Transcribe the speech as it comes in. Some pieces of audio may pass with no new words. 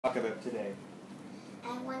talk about today?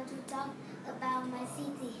 I want to talk about my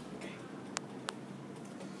city. Okay.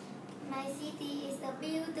 My city is a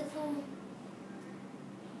beautiful.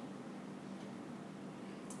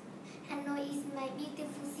 Hanoi is my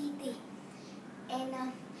beautiful city, and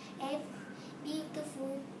have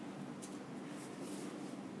beautiful.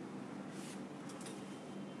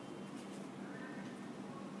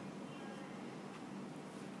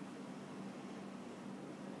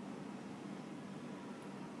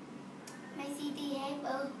 My city have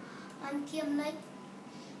a Kim Lake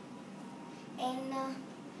and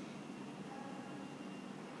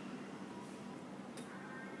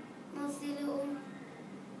museum.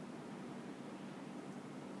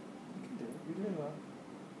 You can do it. You're doing well.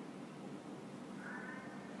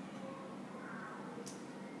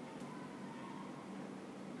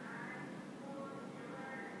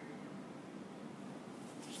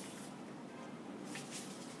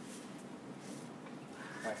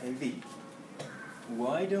 Alright, hey V.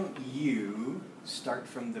 Why don't you start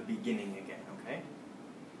from the beginning again, okay?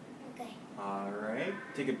 Okay. Alright.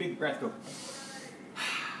 Take a big breath, go.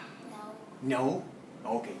 No. No?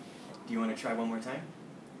 Okay. Do you want to try one more time?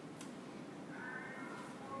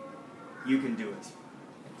 You can do it.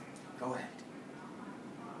 Go ahead.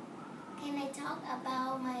 Can I talk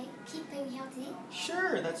about my keeping healthy?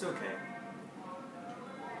 Sure, that's okay.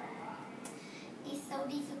 It's so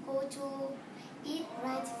difficult to eat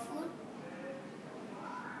right food.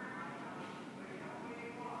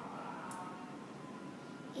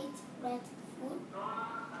 Eat right food.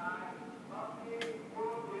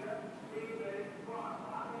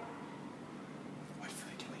 What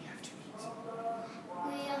food do we have to eat?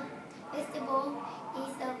 Vegetable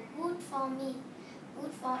is good for me,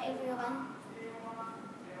 good for everyone.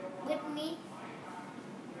 With meat,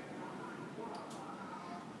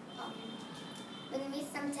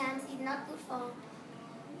 sometimes is not good for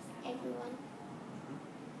everyone.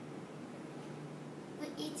 We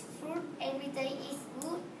eat fruit every day is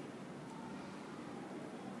good.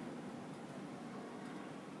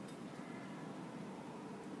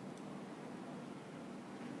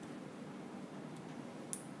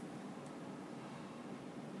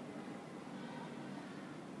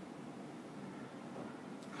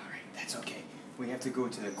 Alright, that's okay. We have to go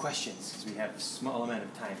to the questions because we have a small amount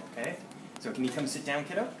of time, okay? So can you come sit down,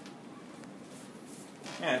 kiddo?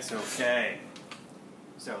 That's okay.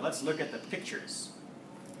 So let's look at the pictures.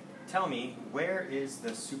 Tell me, where is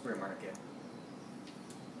the supermarket?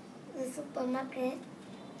 The supermarket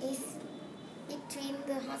is between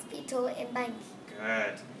the hospital and bank.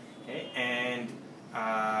 Good. Okay, and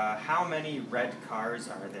how many red cars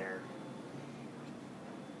are there?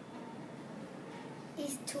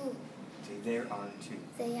 It's two. Okay, there are two.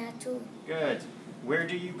 They are two. Good. Where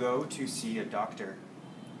do you go to see a doctor?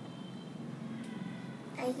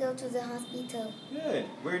 I go to the hospital. Good.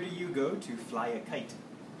 Where do you go to fly a kite?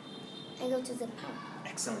 I go to the park.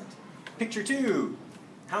 Excellent. Picture 2.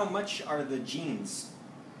 How much are the jeans?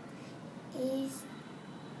 Is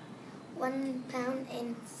 £1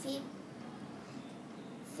 and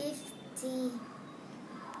 50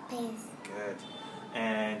 pence. Good.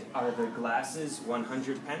 And are the glasses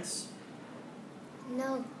 100 pence?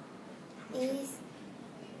 No, is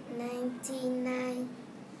 99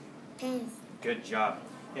 pence. Good job.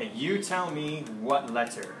 Okay, you tell me what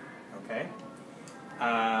letter, okay?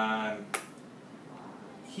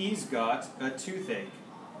 He's got a toothache.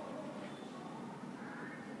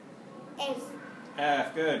 F.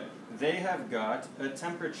 F, good. They have got a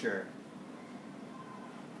temperature.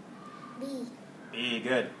 B. B,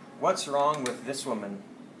 good. What's wrong with this woman?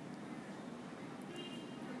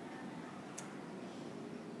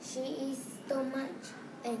 She is stomach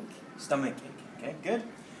ache. Stomach ache, okay, good.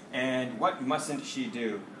 And what mustn't she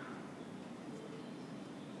do?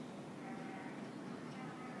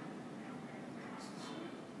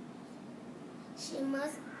 She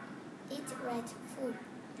must eat right food.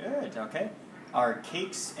 Good, okay. Are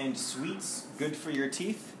cakes and sweets good for your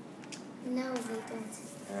teeth? No, they don't.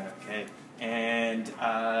 Okay. And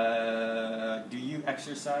do you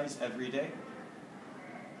exercise every day?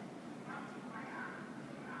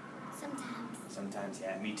 Sometimes. Sometimes,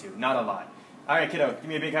 yeah, me too. Not a lot. All right, kiddo, give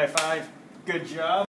me a big high five. Good job.